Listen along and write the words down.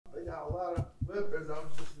I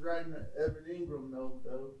was just writing an Evan Ingram note,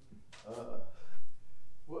 though.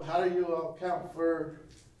 How do you account for,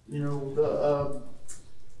 the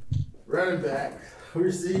running back,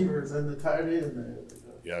 receivers, and the tight end there?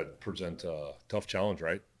 Yeah, it presents a tough challenge,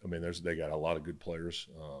 right? I mean, they got a lot of good players,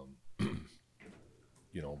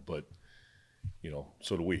 but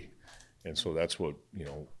so do we. And so that's what, we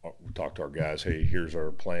talk to our guys, hey, here's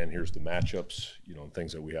our plan, here's the matchups,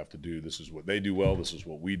 things that we have to do. This is what they do well, this is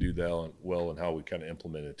what we do well, and how we kind of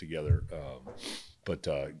implement it together. But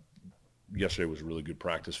yesterday was a really good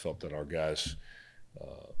practice. Felt that our guys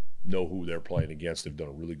know who they're playing against. They've done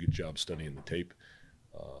a really good job studying the tape.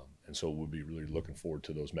 And so we'll be really looking forward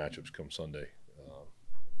to those matchups come Sunday.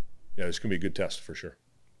 It's going to be a good test for sure.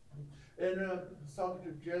 And I was talking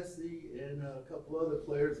to Jesse and a couple other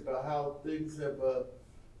players about how things have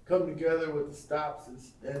come together with the stops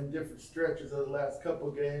and different stretches of the last couple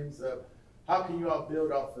of games. How can you all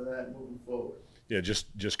build off of that moving forward? Yeah,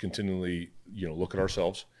 just continually, look at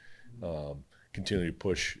ourselves, continue to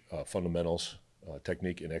push fundamentals,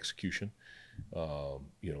 technique, and execution.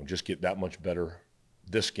 Just get that much better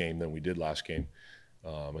this game than we did last game,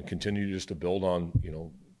 and continue just to build on,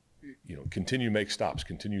 continue to make stops,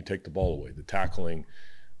 continue to take the ball away, the tackling,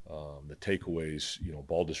 the takeaways,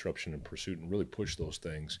 ball disruption and pursuit, and really push those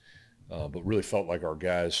things. But really felt like our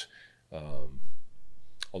guys,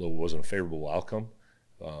 although it wasn't a favorable outcome,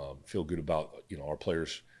 feel good about, our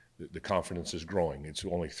players. The confidence is growing. It's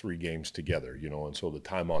only 3 games together, and so the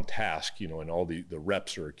time on task, and all the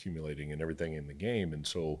reps are accumulating and everything in the game, and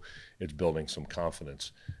so it's building some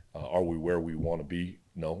confidence. Are we where we want to be?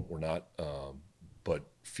 No, we're not, but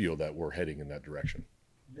feel that we're heading in that direction.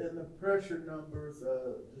 And the pressure numbers,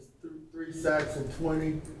 just 3 sacks and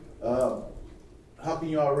 20. How can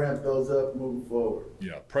you all ramp those up moving forward?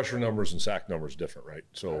 Yeah, pressure numbers and sack numbers different, right?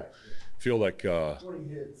 So feel like 20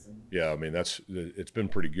 hits. Yeah, I mean it's been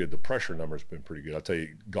pretty good. The pressure numbers been pretty good. I'll tell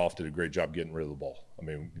you, Goff did a great job getting rid of the ball. I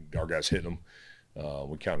mean, our guys hit them.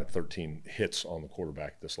 We counted 13 hits on the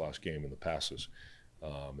quarterback this last game in the passes,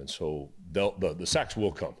 and so the sacks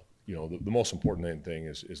will come. The most important thing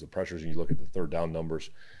is the pressures. And you look at the third down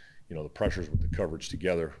numbers. The pressures with the coverage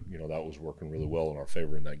together. That was working really well in our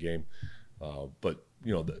favor in that game. But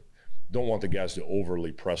don't want the guys to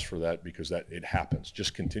overly press for that, because it happens.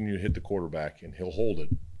 Just continue to hit the quarterback, and he'll hold it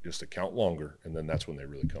just a count longer, and then that's when they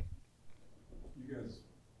really come. You guys,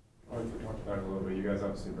 we talked about it a little bit. You guys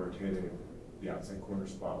obviously rotated the outside corner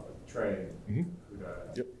spot with Trey. Mm-hmm.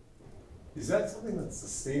 Yep. Is that something that's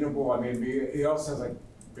sustainable? I mean, it all sounds like,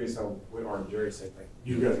 based on what Art and Jerry said, like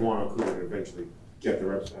you guys want to eventually get the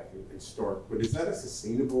reps back and start. But is that a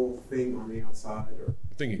sustainable thing on the outside? Or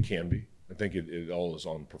I think it can be. I think it all is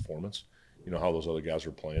on performance. How those other guys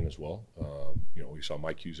are playing as well. We saw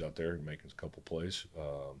Mike Hughes out there making a couple plays.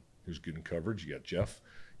 He was good in coverage. You got Jeff,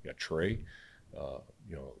 you got Trey,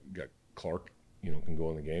 you got Clark, can go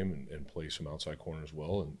in the game and play some outside corner as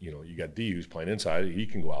well. And, you got D who's playing inside. He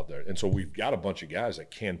can go out there. And so we've got a bunch of guys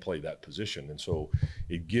that can play that position. And so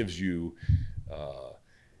it gives you,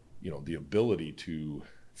 the ability to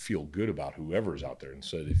feel good about whoever's out there.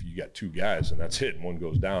 Instead, if you got 2 guys and that's it, and one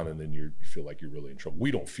goes down, and then you feel like you're really in trouble. We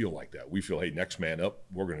don't feel like that. We feel, hey, next man up,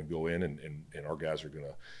 we're going to go in and our guys are going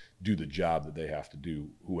to do the job that they have to do,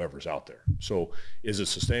 whoever's out there. So is it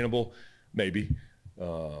sustainable? Maybe.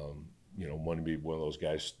 Want to be one of those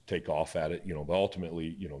guys take off at it, but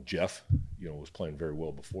ultimately, Jeff, was playing very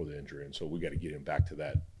well before the injury. And so we got to get him back to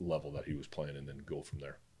that level that he was playing and then go from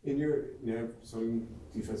there. Some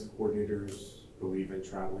defensive coordinators believe in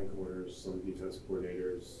traveling corners. Some defensive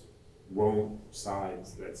coordinators won't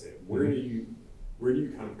sides. That's it. Where do you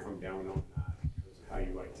kind of come down on that? How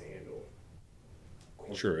you like to handle?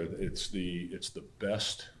 Sure, it's the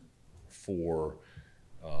best for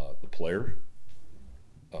the player,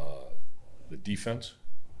 the defense,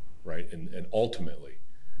 right, and ultimately,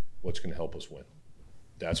 what's going to help us win.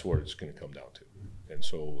 That's what it's going to come down to. And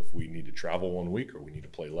so if we need to travel 1 week, or we need to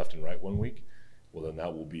play left and right 1 week, well, then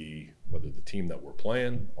that will be whether the team that we're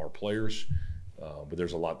playing, our players, but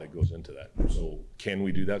there's a lot that goes into that. So can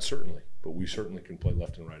we do that? Certainly, but we certainly can play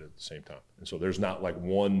left and right at the same time. And so there's not like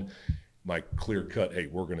one, clear cut, hey,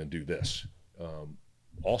 we're going to do this.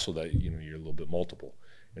 Also that, you're a little bit multiple.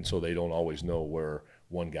 And so they don't always know where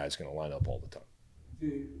one guy's going to line up all the time.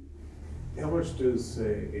 How much does,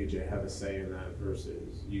 say, AJ have a say in that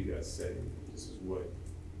versus you guys saying this is what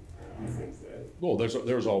you think that? Well,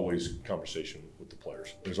 there's always conversation with the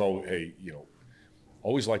players. There's always, hey,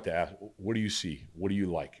 always like to ask, what do you see? What do you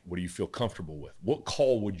like? What do you feel comfortable with? What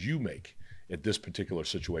call would you make at this particular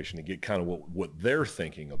situation to get kind of what they're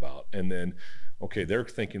thinking about? And then, okay, they're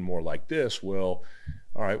thinking more like this. Well,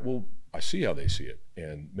 all right, well, I see how they see it,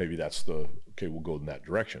 and maybe that's okay, we'll go in that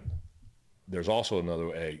direction. There's also another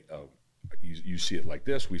way, you see it like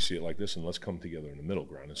this, we see it like this, and let's come together in the middle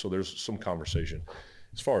ground. And so there's some conversation.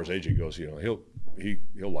 As far as AJ goes, he'll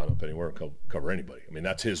line up anywhere and cover anybody. I mean,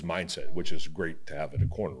 that's his mindset, which is great to have at a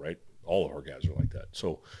corner, right? All of our guys are like that.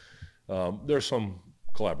 So there's some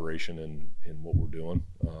collaboration in what we're doing.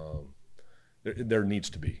 There needs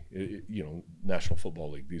to be, National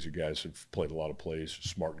Football League. These are guys who've played a lot of plays,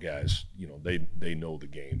 smart guys. They know the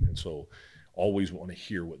game, and so always want to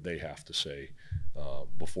hear what they have to say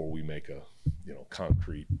before we make a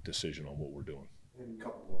concrete decision on what we're doing. And a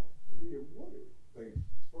couple more. Like, as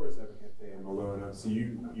far as Evan and Malone, so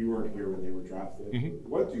you weren't here when they were drafted. Mm-hmm.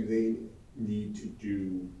 What do they need to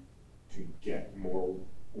do to get more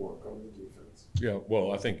work on the defense? Yeah,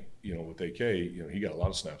 well, I think, with AK, he got a lot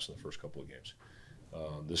of snaps in the first couple of games.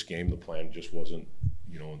 This game, the plan just wasn't,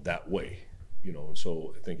 that way, and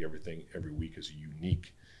so I think every week is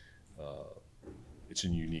unique. It's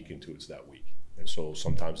unique into it's that week. And so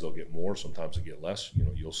sometimes they'll get more, sometimes they get less.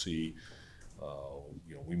 You'll see,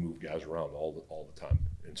 we move guys around all the time.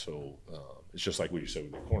 And so it's just like what you said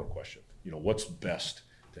with the corner question. What's best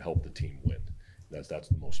to help the team win? That's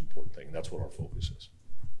the most important thing. That's what our focus is.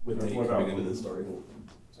 With Nate coming into the starting.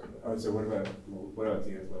 So what about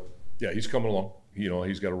D'Angelo? Yeah, he's coming along.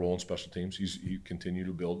 He's got a role in special teams. He continue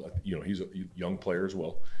to build. He's a young player as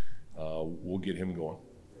well. We'll get him going.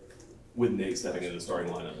 With Nate stepping into the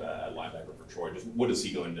starting lineup at linebacker for Troy, just what is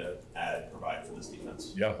he going to provide for this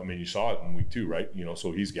defense? Yeah, I mean, you saw it in week 2, right?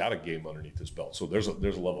 So he's got a game underneath his belt. So there's a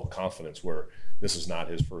level of confidence where this is not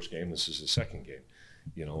his first game, this is his second game.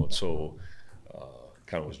 And so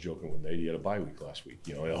kind of was joking with Nate. He had a bye week last week,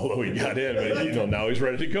 although he got in, but now he's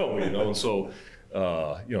ready to go, and so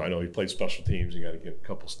I know he played special teams. You got to get a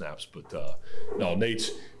couple snaps, but no,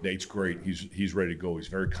 Nate's great. He's ready to go. He's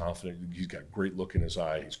very confident. He's got great look in his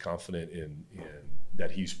eye. He's confident in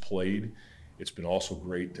that he's played. It's been also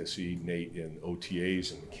great to see Nate in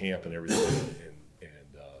OTAs and camp and everything, and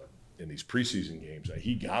in these preseason games.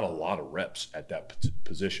 He got a lot of reps at that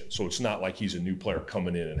position. So it's not like he's a new player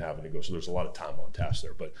coming in and having to go. So there's a lot of time on task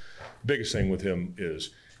there. But the biggest thing with him is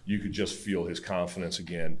you could just feel his confidence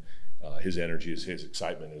again. His energy, his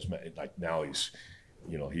excitement is like now he's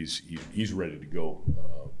ready to go,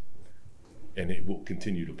 and it will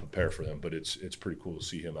continue to prepare for them. But it's pretty cool to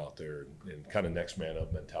see him out there and kind of next man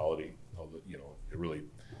up mentality. It really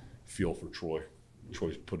feel for Troy.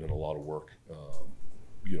 Troy's put in a lot of work,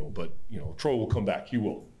 but Troy will come back. He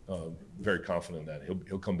will. Very confident that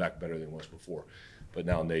he'll come back better than he was before. But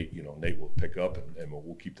now Nate will pick up and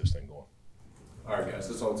we'll keep this thing going. All right, guys,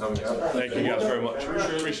 that's all the time we have. Thank you guys very much.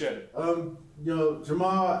 Appreciate it.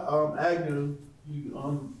 Jamal Agnew,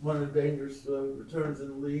 one of the dangerous returns in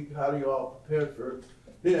the league. How do you all prepare for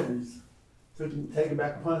him? He's taking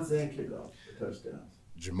back punts and kickoffs for touchdowns.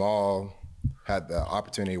 Jamal had the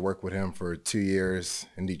opportunity to work with him for 2 years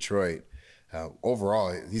in Detroit.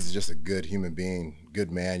 Overall, he's just a good human being,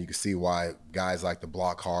 good man. You can see why guys like to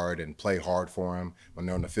block hard and play hard for him when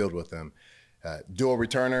they're on the field with him. Dual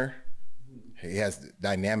returner. He has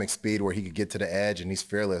dynamic speed where he could get to the edge, and he's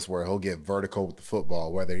fearless where he'll get vertical with the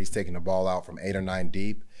football, whether he's taking the ball out from 8 or 9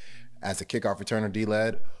 deep as a kickoff returner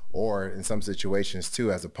D-led, or in some situations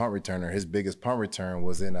too as a punt returner. His biggest punt return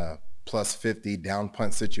was in a +50 down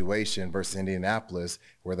punt situation versus Indianapolis,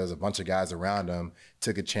 where there's a bunch of guys around him,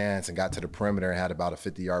 took a chance and got to the perimeter and had about a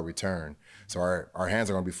 50-yard return. So our hands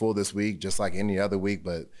are going to be full this week, just like any other week,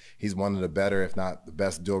 but he's one of the better, if not the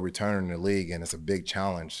best dual returner in the league, and it's a big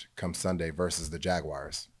challenge come Sunday versus the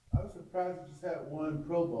Jaguars. I was surprised you just had one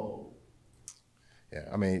Pro Bowl. Yeah,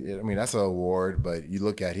 I mean that's an award, but you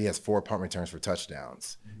look at he has 4 punt returns for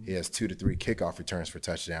touchdowns. Mm-hmm. He has 2 to 3 kickoff returns for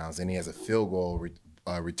touchdowns, and he has a field goal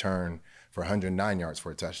return for 109 yards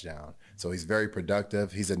for a touchdown. So he's very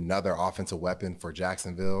productive. He's another offensive weapon for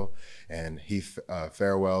Jacksonville, and he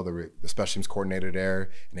Farewell, the special teams coordinator there,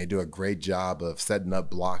 and they do a great job of setting up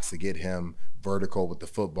blocks to get him vertical with the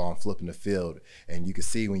football and flipping the field. And you can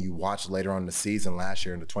see when you watch later on in the season last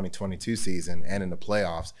year in the 2022 season and in the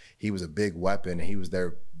playoffs, he was a big weapon, and he was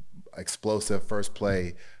their explosive first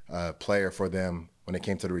play player for them when it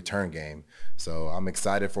came to the return game. So I'm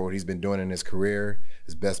excited for what he's been doing in his career.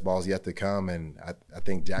 His best ball's yet to come, and I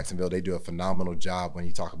think Jacksonville, they do a phenomenal job when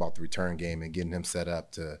you talk about the return game and getting him set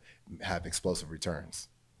up to have explosive returns.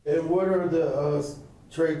 And what are the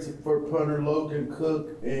traits for punter Logan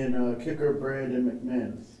Cook and kicker Brandon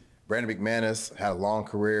McManus? Brandon McManus had a long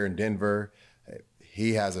career in Denver.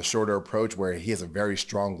 He has a shorter approach where he has a very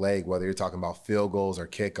strong leg, whether you're talking about field goals or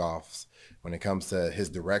kickoffs. When it comes to his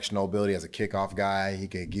directional ability as a kickoff guy, he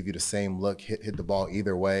can give you the same look, hit the ball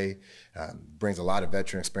either way. Brings a lot of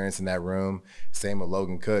veteran experience in that room. Same with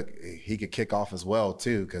Logan Cook. He could kick off as well,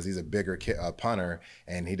 too, because he's a bigger punter,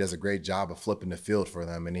 and he does a great job of flipping the field for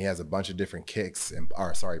them. And he has a bunch of different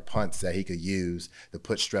punts that he could use to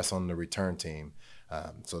put stress on the return team.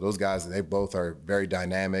 So those guys, they both are very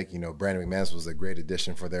dynamic. You know, Brandon McManus was a great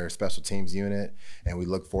addition for their special teams unit, and we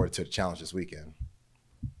look forward to the challenge this weekend.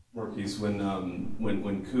 Marquice,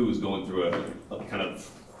 when Koo was going through a kind of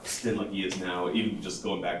stint like he is now, even just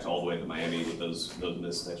going back to all the way to Miami with those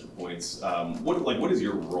missed extra points, what is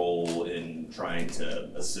your role in trying to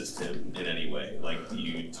assist him in any way? Like, do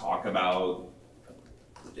you talk about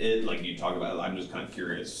it? Like, do you talk about? I'm just kind of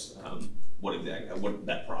curious. What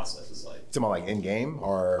that process is like. Talking about like in game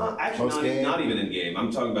or actually post game? Not even in game.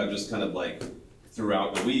 I'm talking about just kind of like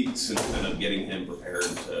throughout the weeks and kind of getting him prepared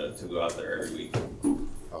to go out there every week.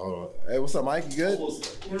 Oh, hey, what's up, Mike? You good?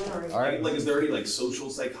 All right. Like, is there any like social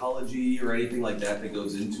psychology or anything like that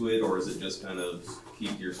goes into it, or is it just kind of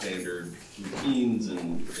keep your standard routines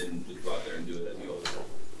and just go out there and do it as you always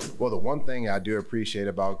do? Well, the one thing I do appreciate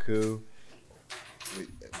about Koo,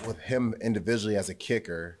 with him individually as a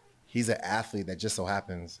kicker, he's an athlete that just so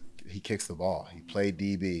happens he kicks the ball. He played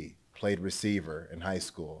DB, played receiver in high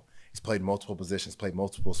school. He's played multiple positions, played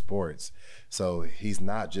multiple sports. So he's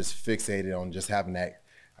not just fixated on just having that,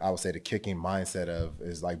 I would say, the kicking mindset of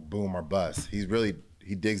is like boom or bust. He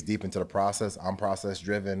digs deep into the process. I'm process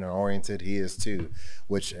driven and oriented. He is too,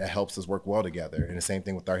 which helps us work well together. And the same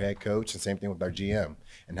thing with our head coach, and same thing with our GM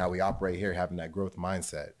and how we operate here, having that growth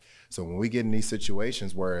mindset. So when we get in these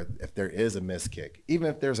situations where if there is a missed kick, even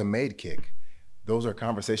if there's a made kick, those are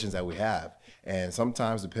conversations that we have. And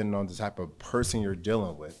sometimes depending on the type of person you're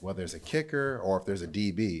dealing with, whether it's a kicker or if there's a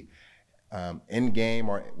DB, in game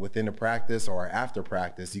or within the practice or after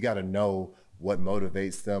practice, you got to know what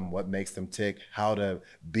motivates them, what makes them tick, how to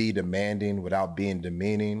be demanding without being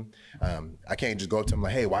demeaning. I can't just go up to them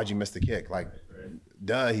like, hey, why'd you miss the kick? Like,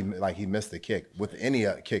 duh, he missed the kick. With any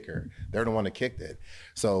kicker, they're the one that kicked it.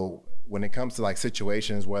 So when it comes to like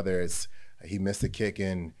situations, whether it's he missed a kick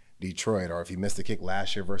in Detroit or if he missed a kick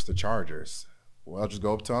last year versus the Chargers, well, I'll just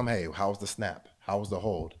go up to him, hey, how was the snap? How was the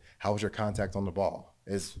hold? How was your contact on the ball?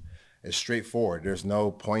 It's straightforward. There's no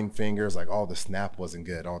pointing fingers like, oh, the snap wasn't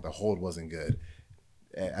good, or the hold wasn't good.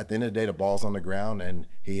 At the end of the day, the ball's on the ground, and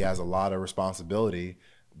he has a lot of responsibility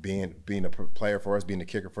being a player for us, being the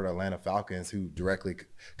kicker for the Atlanta Falcons, who directly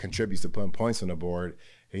contributes to putting points on the board.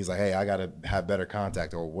 He's like, hey, I got to have better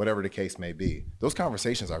contact, or whatever the case may be. Those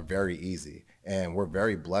conversations are very easy, and we're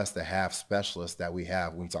very blessed to have specialists that we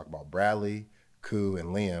have when we talk about Bradley, Koo, and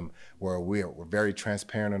Liam, where we're very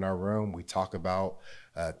transparent in our room. We talk about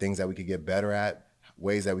things that we could get better at,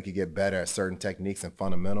 ways that we could get better at certain techniques and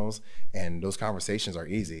fundamentals, and those conversations are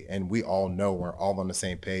easy. And we all know we're all on the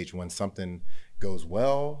same page when something goes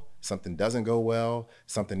well, something doesn't go well,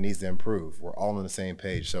 something needs to improve. We're all on the same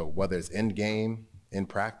page. So whether it's in game, in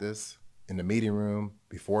practice, in the meeting room,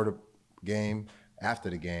 before the game,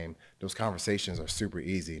 after the game, those conversations are super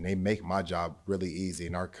easy, and they make my job really easy.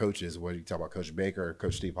 And our coaches, whether you talk about Coach Baker or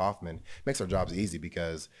Coach Steve Hoffman, makes our jobs easy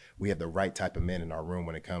because we have the right type of men in our room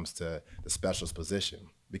when it comes to the specialist position.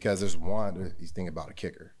 Because there's one, you think about a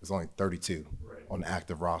kicker, there's only 32 on the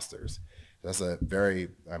active rosters. That's a very,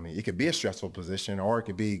 it could be a stressful position, or it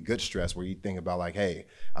could be good stress where you think about like, hey,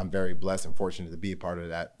 I'm very blessed and fortunate to be a part of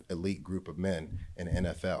that elite group of men in the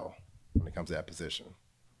NFL when it comes to that position.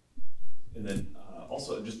 And then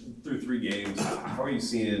also, just through 3 games, how are you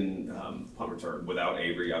seeing punt return without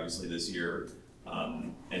Avery, obviously, this year?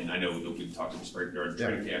 And I know that we've talked in spring during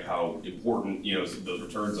training camp how important those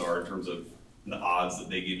returns are in terms of the odds that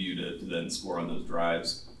they give you to then score on those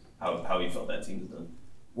drives. How you felt that team has done?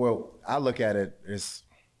 Well, I look at it as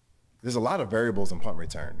there's a lot of variables in punt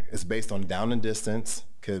return. It's based on down and distance,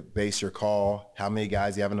 could base your call, how many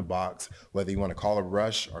guys you have in the box, whether you want to call a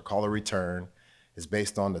rush or call a return. It's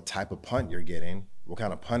based on the type of punt you're getting, what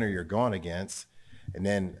kind of punter you're going against, and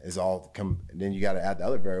then then you got to add the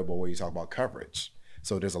other variable where you talk about coverage.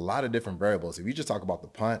 So there's a lot of different variables. If you just talk about the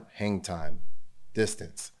punt, hang time,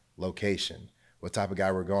 distance, location, what type of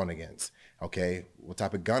guy we're going against, okay, what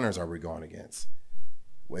type of gunners are we going against?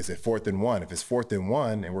 Is it 4th and 1? If it's 4th and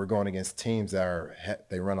 1 and we're going against teams that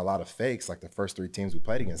they run a lot of fakes, like the first 3 teams we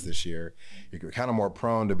played against this year, you're kind of more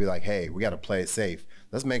prone to be like, hey, we got to play it safe.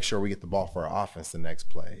 Let's make sure we get the ball for our offense the next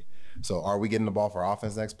play. So are we getting the ball for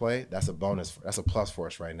offense next play? That's a bonus. That's a plus for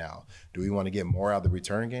us right now. Do we want to get more out of the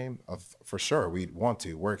return game? For sure, we want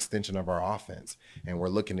to. We're an extension of our offense, and we're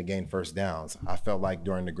looking to gain first downs. I felt like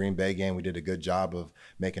during the Green Bay game, we did a good job of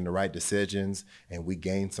making the right decisions, and we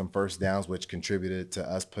gained some first downs, which contributed to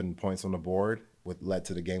us putting points on the board, which led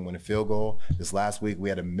to the game-winning field goal. This last week, we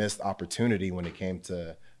had a missed opportunity when it came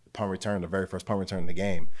to punt return, the very first punt return in the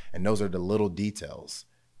game, and those are the little details.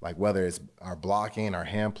 Like whether it's our blocking, our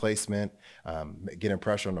hand placement, getting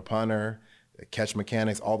pressure on the punter, catch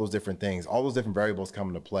mechanics, all those different things, all those different variables come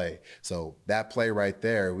into play. So that play right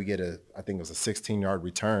there, we get I think it was a 16-yard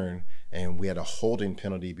return, and we had a holding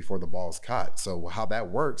penalty before the ball's caught. So how that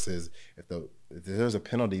works is if there's a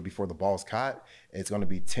penalty before the ball's caught, it's going to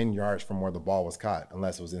be 10 yards from where the ball was caught.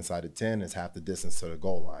 Unless it was inside the 10, it's half the distance to the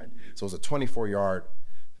goal line. So it was a 24-yard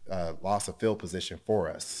loss of field position for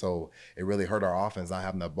us. So it really hurt our offense not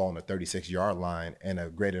having the ball on the 36-yard line in a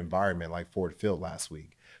great environment like Ford Field last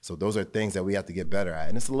week. So those are things that we have to get better at.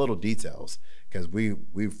 And it's the little details because we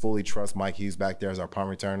fully trust Mike Hughes back there as our punt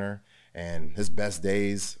returner. And his best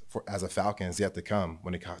days as a Falcon is yet to come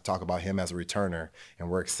when they talk about him as a returner. And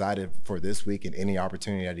we're excited for this week and any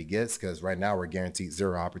opportunity that he gets because right now we're guaranteed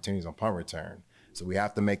 0 opportunities on punt return. So we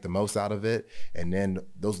have to make the most out of it. And then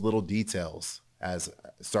those little details, as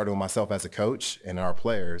starting with myself as a coach and our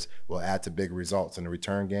players, will add to big results in the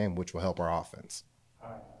return game, which will help our offense.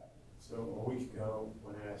 So a week ago,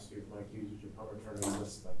 when I asked you if Mike Hughes was your punt returner, you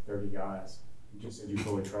listed like 30 guys. You just said you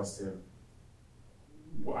fully trust him.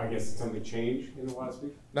 Well, I guess did something change in the last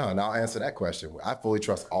week? No, and I'll answer that question. I fully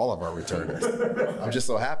trust all of our returners. I'm just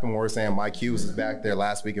so happy when we're saying Mike Hughes is back there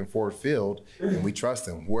last week in Ford Field, and we trust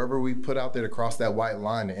him. Whoever we put out there to cross that white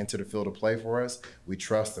line to enter the field to play for us, we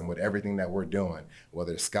trust him with everything that we're doing.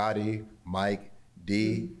 Whether it's Scotty, Mike,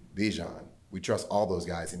 D, Bijan. We trust all those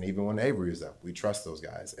guys, and even when Avery is up, we trust those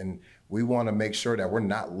guys. And we want to make sure that we're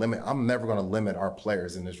not I'm never going to limit our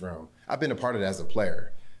players in this room. I've been a part of that as a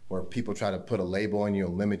player, where people try to put a label on you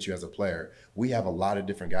and limit you as a player. We have a lot of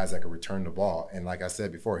different guys that can return the ball. And like I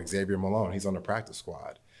said before, Xavier Malone, he's on the practice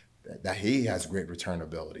squad. That he has great return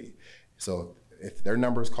ability. So if their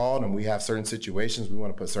number is called and we have certain situations, we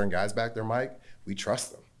want to put certain guys back there, Mike, we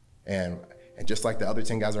trust them. And just like the other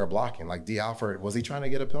 10 guys that are blocking, like D. Alford, was he trying to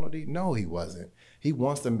get a penalty? No, he wasn't. He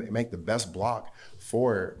wants to make the best block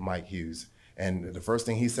for Mike Hughes. And the first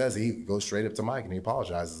thing he says, he goes straight up to Mike and he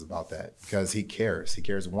apologizes about that because he cares. He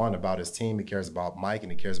cares, one, about his team, he cares about Mike,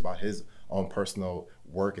 and he cares about his own personal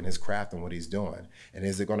work and his craft and what he's doing. And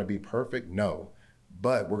is it going to be perfect? No.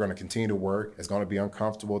 But we're going to continue to work. It's going to be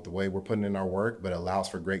uncomfortable with the way we're putting in our work, but it allows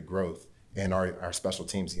for great growth in our special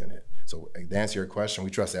teams unit. So to answer your question,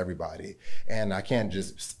 we trust everybody. And I can't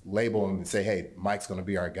just label him and say, hey, Mike's going to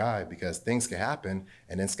be our guy, because things can happen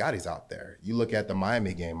and then Scotty's out there. You look at the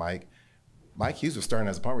Miami game, Mike Hughes was starting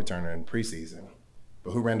as a punt returner in preseason,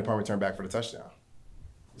 but who ran the punt return back for the touchdown?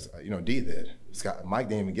 D did. Mike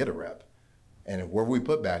didn't even get a rep. And wherever we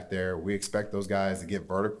put back there, we expect those guys to get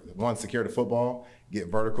vertical. One, secure the football, get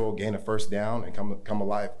vertical, gain a first down, and come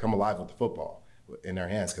alive with the football in their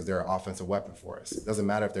hands, because they're an offensive weapon for us. It doesn't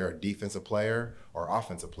matter if they're a defensive player or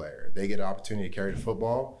offensive player. They get an opportunity to carry the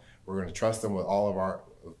football. We're going to trust them with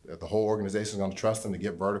the whole organization is going to trust them to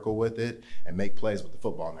get vertical with it and make plays with the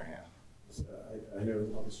football in their hand. I know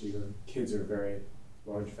obviously your kids are very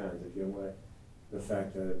large fans of Youngway. The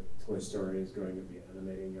fact that Toy Story is going to be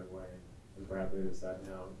animating Youngway and Bradley, does that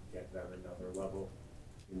now get them another level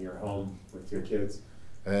in your home with your kids?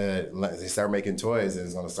 They start making toys and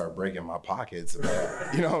it's going to start breaking my pockets.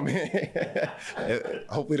 You know what I mean?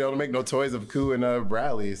 Hopefully they don't make no toys of Koo and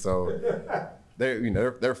Bradley. So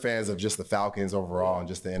they're fans of just the Falcons overall and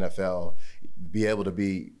just the NFL. Be able to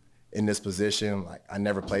be in this position, like I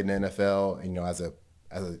never played in the NFL, and as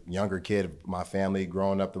a younger kid of my family,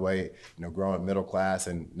 growing up the way, growing up middle class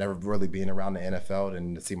and never really being around the NFL,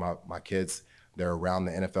 and to see my kids, they're around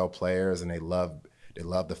the NFL players and they love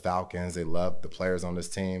the Falcons, they love the players on this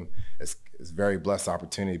team. It's a very blessed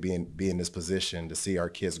opportunity to be in this position to see our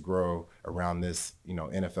kids grow around this,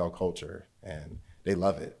 NFL culture, and they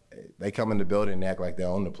love it. They come in the building and act like they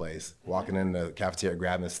own the place, walking in the cafeteria,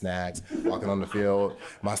 grabbing snacks, walking on the field.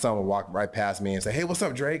 My son will walk right past me and say, hey, what's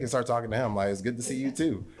up, Drake? And start talking to him. Like, it's good to see you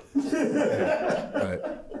too.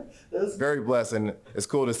 But very blessed, and it's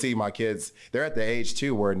cool to see my kids. They're at the age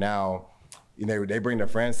too where now, they bring their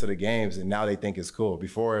friends to the games and now they think it's cool.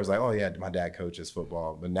 Before it was like, oh yeah, my dad coaches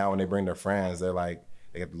football. But now when they bring their friends, they're like,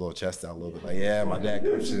 they get the little chest out a little bit. Like, yeah, my dad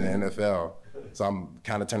coaches in the NFL. So I'm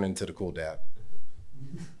kind of turning into the cool dad.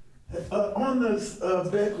 On this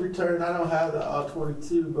Beck return, I don't have the all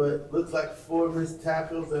 22, but looks like 4 missed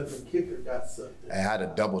tackles and the kicker got sucked in. I had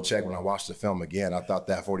to double check when I watched the film again. I thought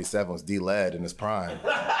that 47 was D-Led in his prime.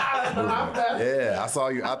 Yeah, I saw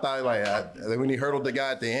you. I thought when he hurdled the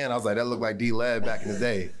guy at the end, I was like, that looked like D-Led back in the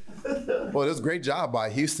day. Well, it was a great job by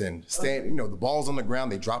Houston. Staying, the ball's on the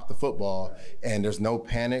ground, they drop the football, and there's no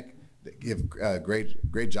panic. They give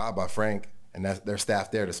great job by Frank and their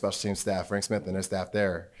staff there, the special team staff, Frank Smith and their staff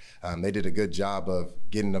there. They did a good job of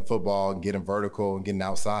getting the football, and getting vertical, and getting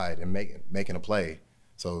outside and making a play.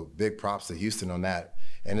 So big props to Houston on that.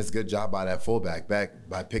 And it's a good job by that fullback back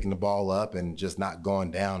by picking the ball up and just not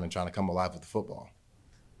going down and trying to come alive with the football.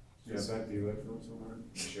 Yeah, so that D-Led film somewhere.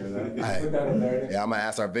 Share that. Put that in there. Yeah, I'm gonna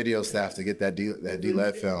ask our video staff to get that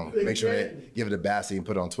D-Led film. Make sure they give it to Bassy and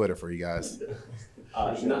put it on Twitter for you guys.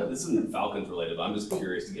 This isn't Falcons related, but I'm just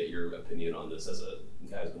curious to get your opinion on this as a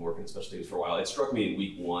guy who's been working in special teams for a while. It struck me in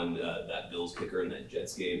week 1 that Bills kicker in that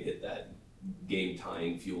Jets game hit that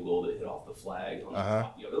game-tying field goal that hit off the flag. On the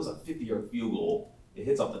top. It was a 50-yard field goal. It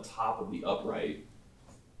hits off the top of the upright.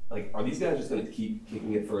 Like, are these guys just going to keep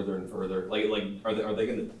kicking it further and further? Like, are they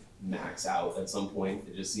going to max out at some point?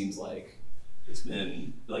 It just seems like it's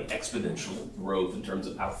been like exponential growth in terms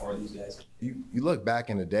of how far these guys. You look back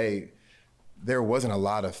in the day, there wasn't a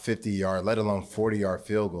lot of 50-yard, let alone 40-yard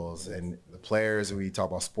field goals. And the players, we talk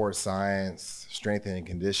about sports science, strength and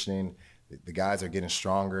conditioning, the guys are getting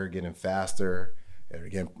stronger, getting faster, and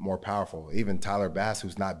getting more powerful. Even Tyler Bass,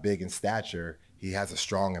 who's not big in stature, he has a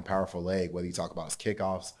strong and powerful leg, whether you talk about his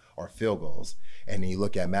kickoffs or field goals. And then you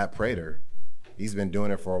look at Matt Prater, he's been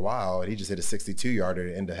doing it for a while, and he just hit a 62-yarder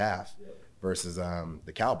at the end of half versus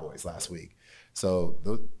the Cowboys last week. So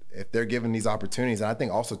if they're given these opportunities, and I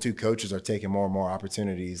think also too, coaches are taking more and more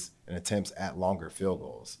opportunities and attempts at longer field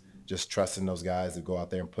goals, just trusting those guys to go out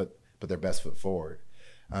there and put their best foot forward.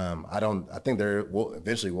 I think there will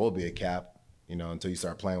eventually be a cap, until you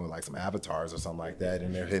start playing with like some avatars or something like that,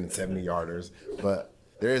 and they're hitting 70-yarders. But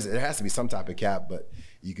there has to be some type of cap. But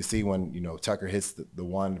you can see when Tucker hits the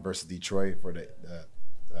one versus Detroit for the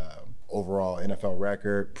overall NFL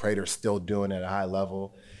record, Prater's still doing it at a high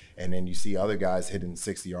level, and then you see other guys hitting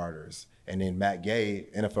 60-yarders. And then Matt Gay,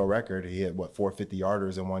 NFL record, he hit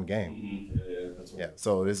 450-yarders in one game. That's Yeah,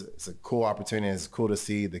 so it's a cool opportunity. It's cool to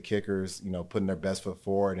see the kickers, putting their best foot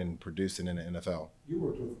forward and producing in the NFL. You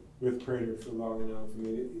worked with Prater for long enough. I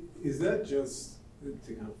mean, is that just,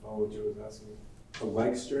 to kind of follow what Joe was asking, a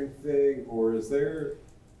leg strength thing, or is there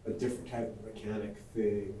a different type of mechanic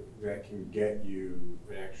thing that can get you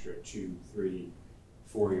an extra 2, 3,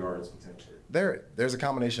 4 yards potentially? There's a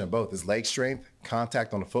combination of both. It's leg strength,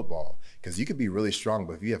 contact on the football, because you could be really strong,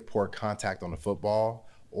 but if you have poor contact on the football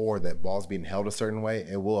or that ball's being held a certain way,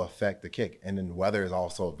 it will affect the kick. And then weather is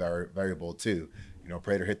also very variable too.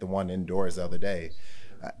 Prater hit the one indoors the other day.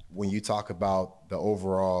 When you talk about the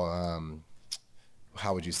overall,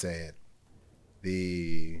 how would you say it?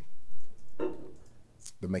 The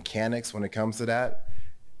mechanics when it comes to that,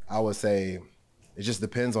 I would say it just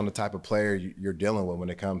depends on the type of player you're dealing with when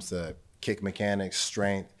it comes to kick mechanics,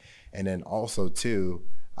 strength, and then also too,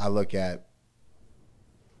 I look at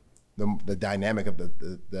the dynamic of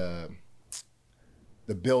the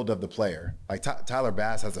build of the player. Like Tyler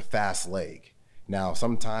Bass has a fast leg. Now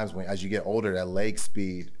sometimes as you get older, that leg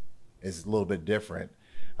speed is a little bit different.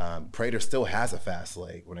 Prater still has a fast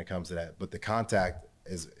leg when it comes to that, but the contact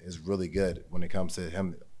is really good when it comes to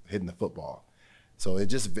him hitting the football. So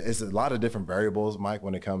it's a lot of different variables, Mike,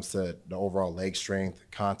 when it comes to the overall leg strength,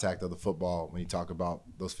 contact of the football when you talk about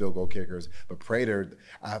those field goal kickers. But Prater,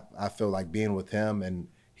 I feel like being with him, and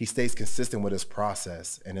he stays consistent with his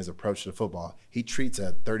process and his approach to the football. He treats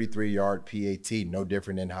a 33-yard PAT no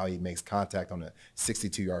different than how he makes contact on a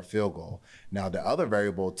 62-yard field goal. Now, the other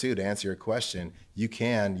variable, too, to answer your question, you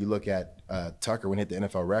look at Tucker when he hit the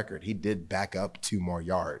NFL record. He did back up 2 more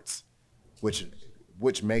yards,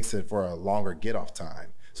 which makes it for a longer get-off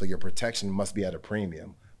time. So your protection must be at a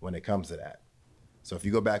premium when it comes to that. So if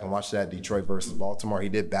you go back and watch that Detroit versus Baltimore, he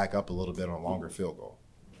did back up a little bit on a longer field goal.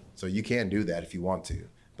 So you can do that if you want to.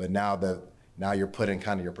 But now you're putting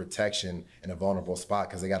kind of your protection in a vulnerable spot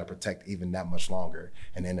because they got to protect even that much longer.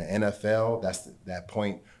 And in the NFL, that's that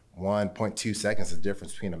 0.1, 0.2 seconds is the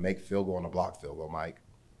difference between a make field goal and a block field goal, Mike.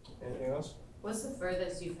 Anything else? What's the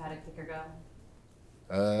furthest you've had a kicker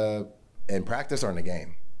go? In practice or in the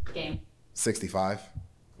game? Game. 65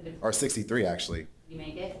 or 63 actually. You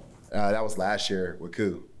make it? That was last year with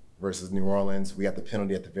Koo versus New Orleans. We got the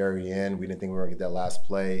penalty at the very end. We didn't think we were gonna get that last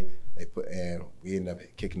play. And we ended up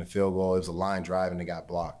kicking the field goal. It was a line drive and it got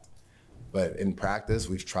blocked. But in practice,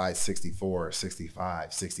 we've tried 64,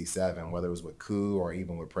 65, 67, whether it was with Koo or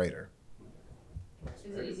even with Prater.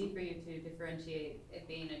 Is it easy for you to differentiate it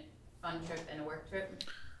being a fun trip and a work trip?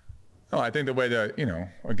 No, I think the way that,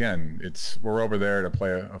 again, we're over there to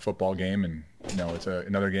play a football game, and, it's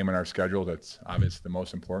another game on our schedule that's obviously the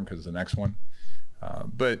most important because it's the next one.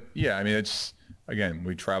 But yeah, I mean, again,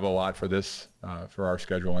 we travel a lot for this, for our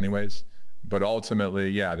schedule anyways. But ultimately,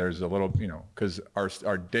 yeah, there's a little, because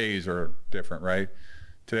our days are different, right?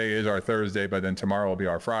 Today is our Thursday, but then tomorrow will be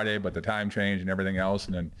our Friday, but the time change and everything else.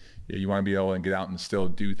 And then you want to be able to get out and still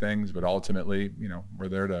do things. But ultimately, we're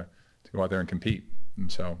there to go out there and compete.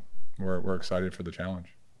 And so we're excited for the challenge.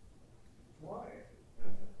 Why?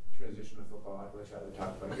 Transition to football, I'd much rather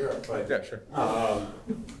talk about Europe, but Yeah, sure.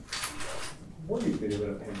 what have you been able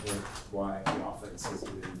to pinpoint why the offense has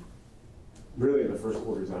been really in the first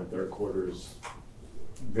quarters and third quarters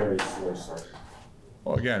very slow start?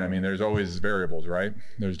 Well, again, I mean, there's always variables, right?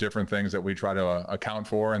 There's different things that we try to account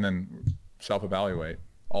for and then self-evaluate.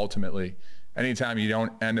 Ultimately, anytime you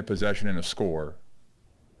don't end a possession in a score,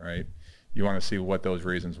 right, you want to see what those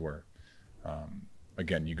reasons were.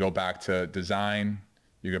 Again, you go back to design,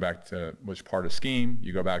 you go back to which part of scheme,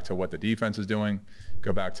 you go back to what the defense is doing,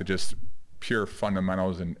 go back to just pure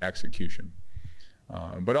fundamentals and execution.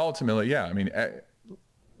 But ultimately, yeah, I mean,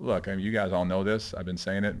 look, I mean, you guys all know this. I've been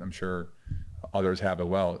saying it. I'm sure others have it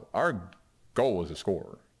well. Our goal is to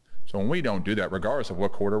score. So when we don't do that, regardless of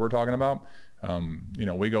what quarter we're talking about,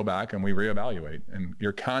 we go back and we reevaluate. And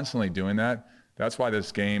you're constantly doing that. That's why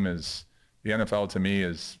this game is, the NFL to me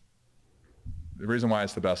is the reason why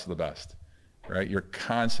it's the best of the best, right? You're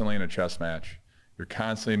constantly in a chess match. You're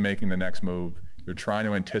constantly making the next move. You're trying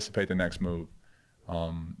to anticipate the next move.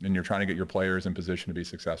 And you're trying to get your players in position to be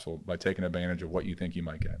successful by taking advantage of what you think you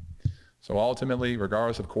might get. So ultimately,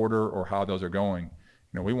 regardless of quarter or how those are going,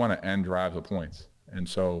 we want to end drives with points. And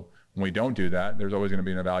so when we don't do that, there's always going to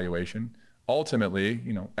be an evaluation. Ultimately,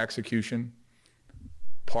 execution,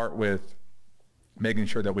 part with making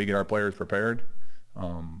sure that we get our players prepared.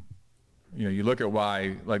 You look at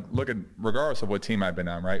why, regardless of what team I've been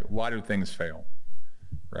on, right? Why do things fail,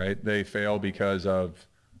 right? They fail because of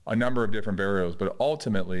a number of different variables, but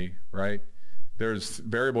ultimately, right, there's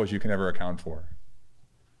variables you can never account for.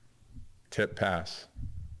 Tip pass,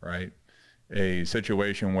 right? A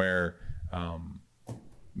situation where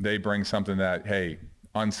they bring something that, hey,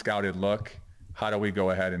 unscouted look, how do we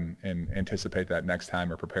go ahead and anticipate that next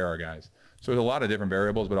time or prepare our guys? So there's a lot of different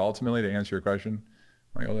variables, but ultimately, to answer your question,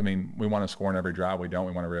 we want to score in every drive. We don't.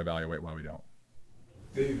 We want to reevaluate why we don't.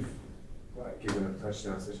 They've given up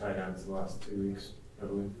touchdowns to touchdowns the last 2 weeks, I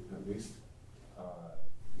believe, at least.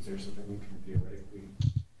 Is there something we can theoretically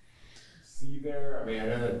see there? I mean, I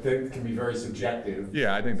know that things can be very subjective.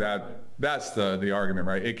 Yeah, I think that's the argument,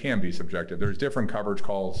 right? It can be subjective. There's different coverage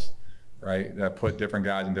calls, right, that put different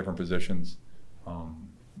guys in different positions.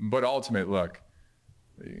 But ultimately, look,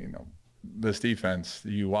 this defense,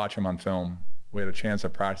 you watch them on film. We had a chance to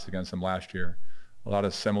practice against them last year. A lot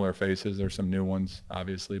of similar faces. There's some new ones,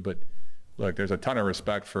 obviously. But, look, there's a ton of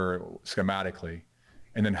respect for schematically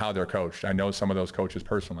and then how they're coached. I know some of those coaches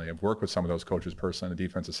personally. I've worked with some of those coaches personally on the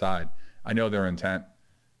defensive side. I know their intent.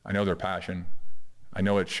 I know their passion. I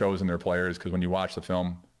know it shows in their players because when you watch the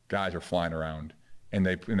film, guys are flying around and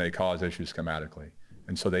they cause issues schematically.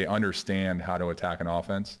 And so they understand how to attack an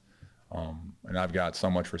offense. And I've got so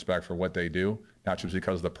much respect for what they do, not just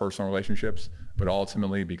because of the personal relationships, but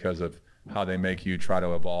ultimately because of how they make you try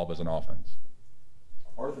to evolve as an offense.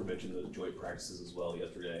 Arthur mentioned those joint practices as well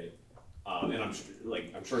yesterday, and I'm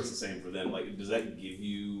sure it's the same for them. Does that give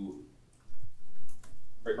you?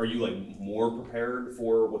 Are you more prepared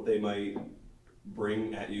for what they might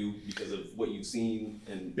bring at you because of what you've seen?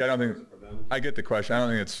 And yeah, I don't think I get the question. I don't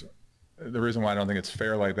think it's. The reason why I don't think it's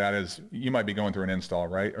fair like that is you might be going through an install,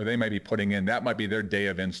 right? Or they might be putting in, that might be their day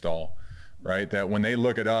of install, right? That when they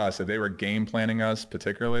look at us, if they were game planning us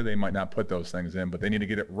particularly, they might not put those things in, but they need to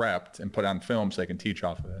get it repped and put on film so they can teach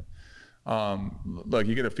off of it. Look,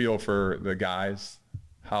 you get a feel for the guys,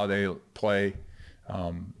 how they play,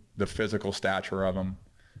 the physical stature of them.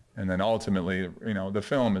 And then ultimately, the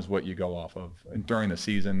film is what you go off of. And during the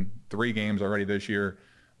season, 3 games already this year.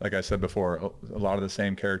 Like I said before, a lot of the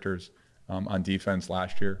same characters on defense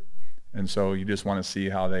last year. And so you just want to see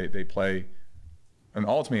how they play and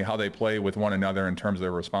ultimately how they play with one another in terms of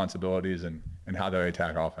their responsibilities and how they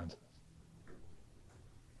attack offenses.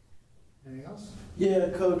 Anything else? Yeah,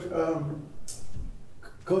 Coach.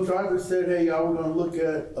 Coach Arthur said, "Hey, y'all, we're going to look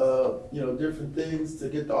at different things to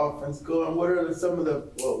get the offense going." What are some of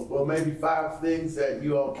the maybe 5 things that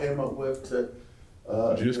you all came up with to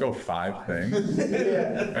Did you just go 5 things?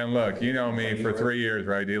 Yeah. And look, you know me for 3 years,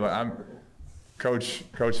 right, D? Coach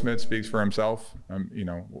Smith speaks for himself. You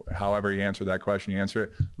know, however you answer that question, you answer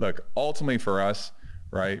it. Look, ultimately for us,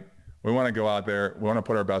 right, we want to go out there. We want to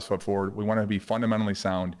put our best foot forward. We want to be fundamentally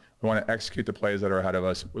sound. We want to execute the plays that are ahead of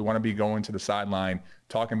us. We want to be going to the sideline,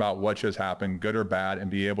 talking about what just happened, good or bad, and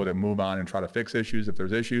be able to move on and try to fix issues if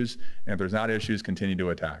there's issues. And if there's not issues, continue to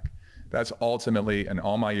attack. That's ultimately, in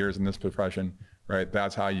all my years in this profession, right,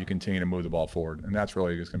 that's how you continue to move the ball forward. And that's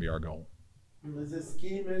really just going to be our goal. Is it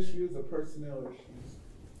scheme issues or personnel issues?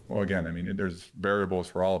 Well, again, I mean, there's variables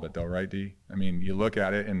for all of it though, right, D? I mean, you look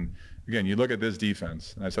at it and, again, you look at this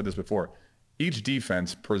defense, and I said this before, each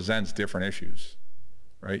defense presents different issues,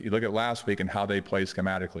 right? You look at last week and how they play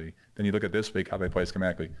schematically. Then you look at this week, how they play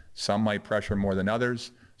schematically. Some might pressure more than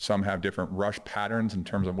others. Some have different rush patterns in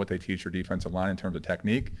terms of what they teach their defensive line in terms of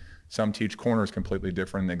technique. Some teach corners completely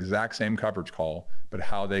different, the exact same coverage call, but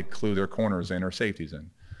how they clue their corners in or safeties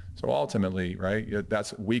in. So ultimately, right,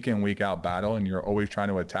 that's week in, week out battle, and you're always trying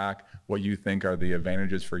to attack what you think are the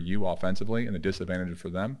advantages for you offensively and the disadvantages for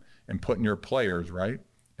them, and putting your players, right,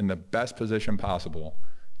 in the best position possible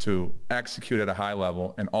to execute at a high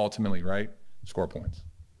level and ultimately, right, score points.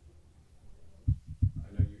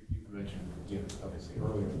 I know you mentioned, you know, obviously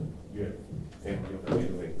earlier, you had family over in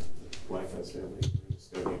Italy, wife has family in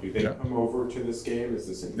Estonia. Do they come over to this game? Is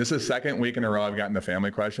this? This is the second week in a row I've gotten the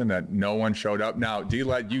family question that no one showed up. Now,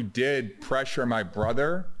 D-Let, you did pressure my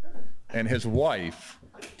brother and his wife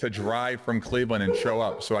to drive from Cleveland and show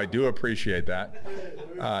up, so I do appreciate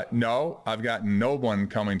that. No, I've got no one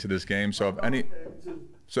coming to this game, so if any,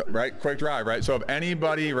 so right, quick drive, right? So if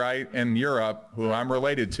anybody, right, in Europe who I'm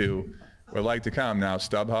related to would like to come, now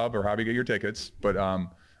StubHub or however you get your tickets, but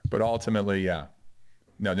ultimately, yeah,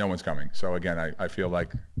 no one's coming. So again, I feel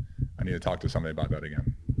like I need to talk to somebody about that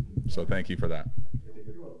again. So thank you for that.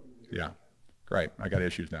 Yeah, great. I got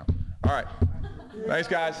issues now. All right. Thanks,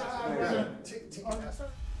 guys.